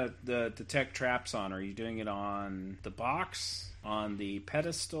doing the detect traps on? Are you doing it on the box, on the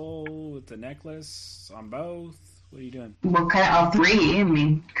pedestal with the necklace, on both? What are you doing? Well, kind of all three. I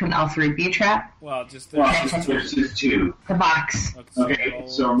mean, couldn't all three be a trap? Well, just there's just 2. The box. Okay,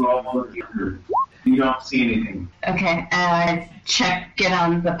 so roll. You don't see anything. Okay, get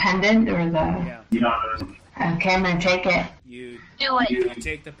on the pendant or the... Yeah. You don't know. Okay, I'm going to take it. You do it. You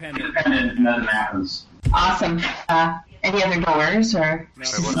take the pendant. Nothing happens. Awesome. Any other doors or... No,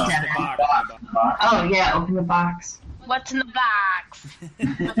 what's the box? Oh, yeah, open the box. What's in the box?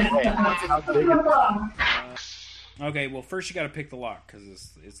 Okay, well, first you got to pick the lock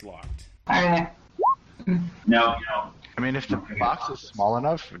because it's locked. Alright. No. I mean, if the box is small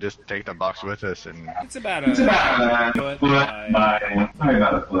enough, we just take the box with us and. It's about It's about a foot probably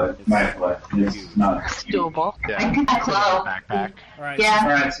about a foot. My foot. It's not Doable. Yeah. I think that's low. Backpack. All right. Yeah.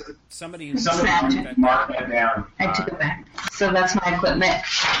 Alright, so Somebody mark that down. I took it back. So that's my equipment.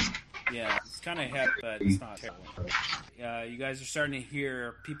 Yeah, it's kind of hep, but it's not terrible. You guys are starting to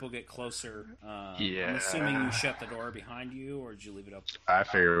hear people get closer. Yeah. I'm assuming you shut the door behind you, or did you leave it open? I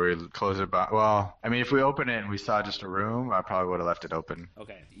figured we'd close it by. Well, I mean, if we open it and we saw just a room, I probably would have left it open.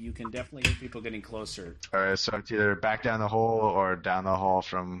 Okay, you can definitely hear people getting closer. All right, so it's either back down the hole or down the hall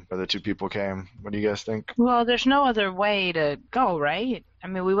from where the two people came. What do you guys think? Well, there's no other way to go, right? I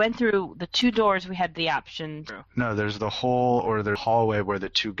mean, we went through the 2 doors we had the option through. No, there's the hole or the hallway where the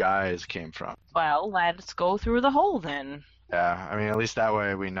 2 guys came from. Well, let's go through the hole then. Yeah, I mean, at least that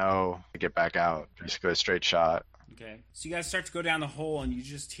way we know to get back out. Just go a straight shot. Okay, so you guys start to go down the hole, and you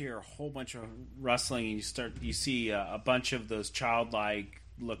just hear a whole bunch of rustling, and you see a bunch of those childlike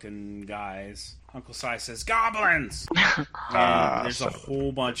looking guys. Uncle Si says, "Goblins!" And there's a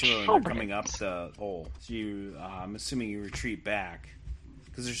whole bunch of them that are coming up the hole. So I'm assuming you retreat back.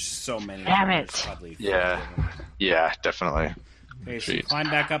 Because there's just so many. Damn it. There's probably 50 Yeah. of them. Yeah, definitely. Okay, so you climb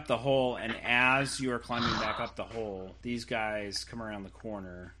back up the hole, and as you are climbing back up the hole, these guys come around the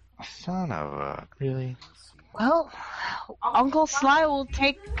corner. Son of a... Really? Well, Uncle Sly will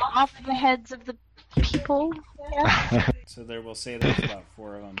take off the heads of the people. Yeah. So there we'll say there's about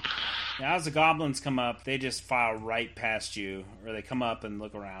 4 of them. Now as the goblins come up, they just file right past you, or they come up and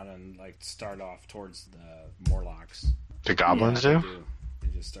look around and like start off towards the Morlocks. The goblins Yeah, do? they do. They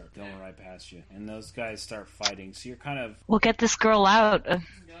just start going right past you. And those guys start fighting. So you're kind of... We'll get this girl out. No, we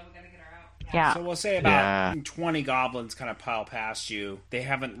gotta get her out. Yeah. So we'll say about 20 goblins kind of pile past you. They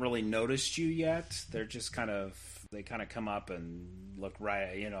haven't really noticed you yet. They're just kind of... They kind of come up and look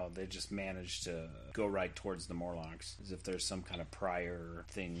right, they just manage to go right towards the Morlocks, as if there's some kind of prior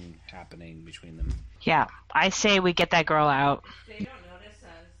thing happening between them. Yeah, I say we get that girl out. If they don't notice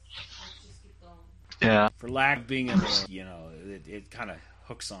us, let's just keep going. Yeah. For lack of being able to, it kind of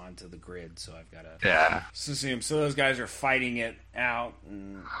hooks on to the grid, so I've got to Yeah. assume. So those guys are fighting it out,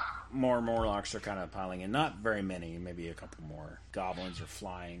 and more Morlocks are kind of piling in. Not very many, maybe a couple more. Goblins are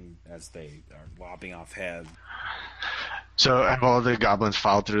flying as they are lopping off heads. So have all the goblins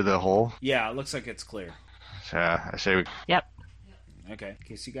filed through the hole? Yeah, it looks like it's clear. Yeah, I say we... Yep. Okay,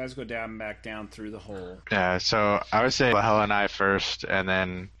 so you guys go back down through the hole. Yeah, so I would say Helen and I first, and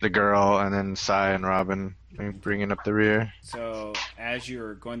then the girl, and then Sai and Robin bringing up the rear. So as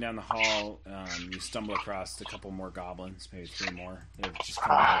you're going down the hall, you stumble across a couple more goblins, maybe 3 more. They're just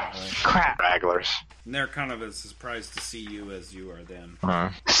kind of out of the hole. Crap. Stragglers. And they're kind of as surprised to see you as you are them.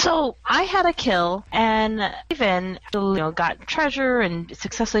 So I had a kill, and even got treasure and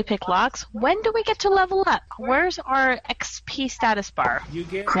successfully picked locks. When do we get to level up? Where's our XP status bar? You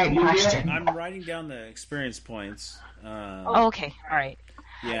get. Great question. I'm writing down the experience points. Oh, okay, all right.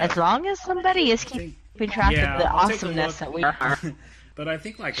 Yeah. As long as somebody is keeping track of the I'll take a awesomeness that look. we are. But I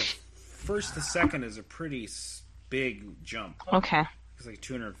think like a first to second is a pretty big jump. Okay. It's like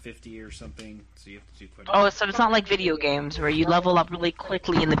 250 or something, so you have to do quite a Oh, so it's not like video games where you level up really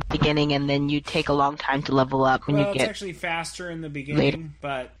quickly in the beginning and then you take a long time to level up when Well, you it's get... actually faster in the beginning,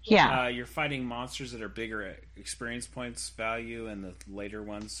 but Yeah. you're fighting monsters that are bigger at experience points value in the later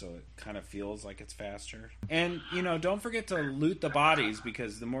ones, so it kind of feels like it's faster. And, don't forget to loot the bodies,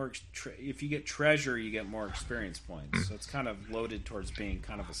 because the more if you get treasure, you get more experience points. So it's kind of loaded towards being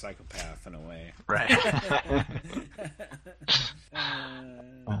kind of a psychopath in a way. Right.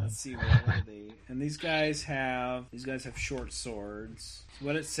 Let's see, what are they? And these guys have short swords. So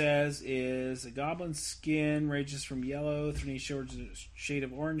what it says is a goblin's skin ranges from yellow through any shade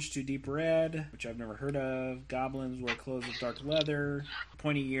of orange to deep red, which I've never heard of. Goblins wear clothes with dark leather,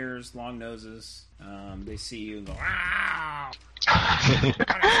 pointy ears, long noses. They see you and go, "Wow!"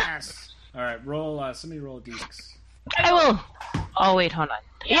 All right, roll. Somebody roll a d6. I will! Oh, wait, hold on.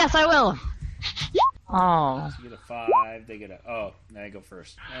 Yes, I will! Oh. So you get a 5, they get a... Oh, now I go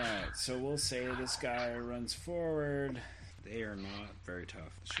first. Alright, so we'll say this guy runs forward. They are not very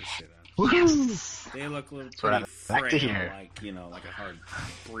tough. Let's just say that. Yes! They look a little Right, pretty back to frail, here. like a hard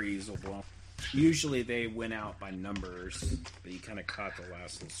breeze will blow. Usually they win out by numbers, but you kind of caught the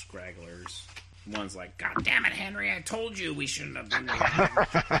last little scragglers. One's like, "God damn it, Henry, I told you we shouldn't have been there."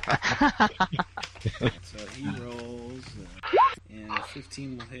 So he rolls, and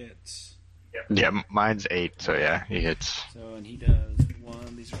 15 will hit. Yeah, mine's 8, so yeah, he hits. So, and he does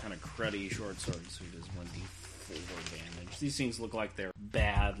 1. These are kind of cruddy short swords, so he does 1d4 damage. These things look like they're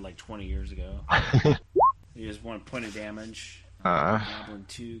bad like 20 years ago. You just want a point of damage. Goblin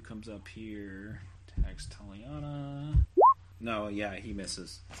 2 comes up here. Attacks Taliana. No, yeah, he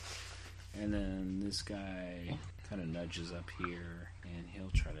misses. And then this guy kind of nudges up here, and he'll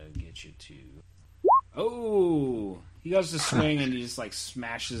try to get you to... Oh! He goes to swing, and he just, like,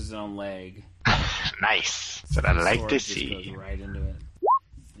 smashes his own leg. Nice. That's what I like to see. Goes right into it.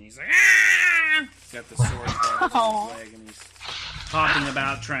 And he's like, ah! Got the sword on his leg, and he's hopping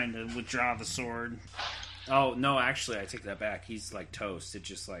about trying to withdraw the sword. Oh, no, actually, I take that back. He's like toast. He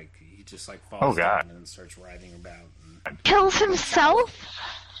just falls down and starts writhing about. Kills himself?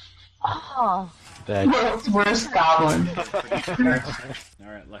 Oh. World's worst goblin.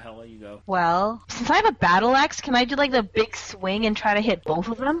 Alright, Lahela, you go. Well, since I have a battle axe, can I do like the big swing and try to hit both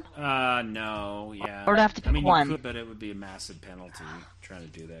of them? No, yeah. Or do I have to pick one? You could, but it would be a massive penalty trying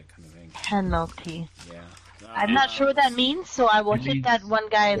to do that kind of thing. Penalty. Yeah. I'm not sure what that means, so I will hit that one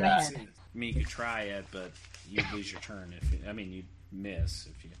guy in the head. I mean, you could try it, but you'd lose your turn. You'd miss.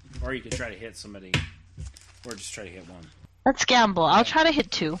 Or you could try to hit somebody, or just try to hit one. Let's gamble. I'll try to hit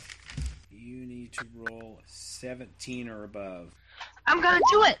 2. You need to roll 17 or above. I'm gonna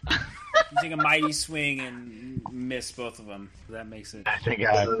do it! You take a mighty swing and miss both of them. That makes it... I think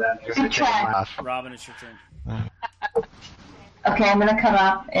Robin, it's your turn. Okay, I'm gonna come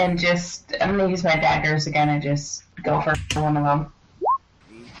up and I'm gonna use my daggers again and just go for one of them.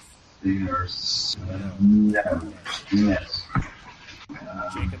 Yes.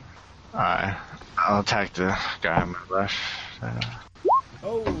 Jacob. Alright. I'll attack the guy on my left.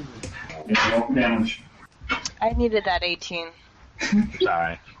 Oh! Roll damage. I needed that 18.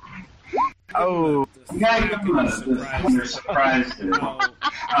 Sorry. Oh! Yeah, you're surprised at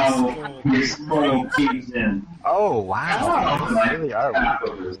how this roll keeps in. Oh, wow. They really are.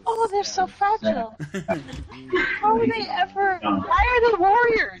 Oh, they're so fragile. How are they ever... Why are they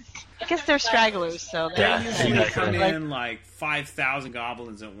warriors? I guess they're stragglers, so They usually come in like 5,000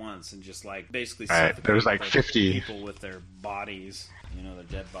 goblins at once and just like basically suffocate there's like 50 people with their bodies, their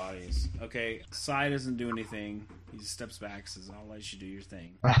dead bodies. Okay, Sai doesn't do anything. He just steps back, says, "I'll let you do your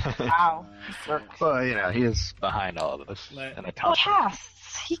thing." Wow. Well, he is behind all of us. Oh,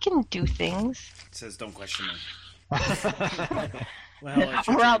 casts. He can do things. It says, "Don't question me."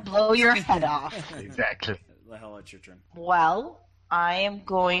 Or I'll blow your head off. Exactly. Lahel, it's your turn. Well, I am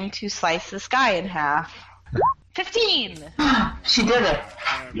going to slice this guy in half. 15! She did it.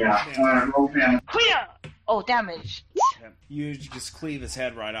 Yeah. Roll damage. Oh, damage. Yeah. You just cleave his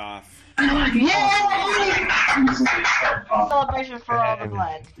head right off. Yay! Celebration for all the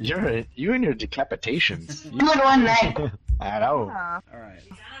blood. You and your decapitations. You in one night. I know. Alright.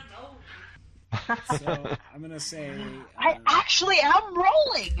 So, I'm gonna say... I actually am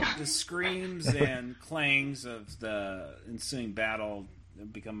rolling! The screams and clangs of the ensuing battle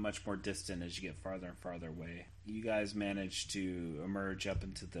become much more distant as you get farther and farther away. You guys manage to emerge up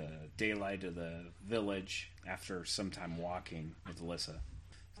into the daylight of the village after some time walking with Alyssa.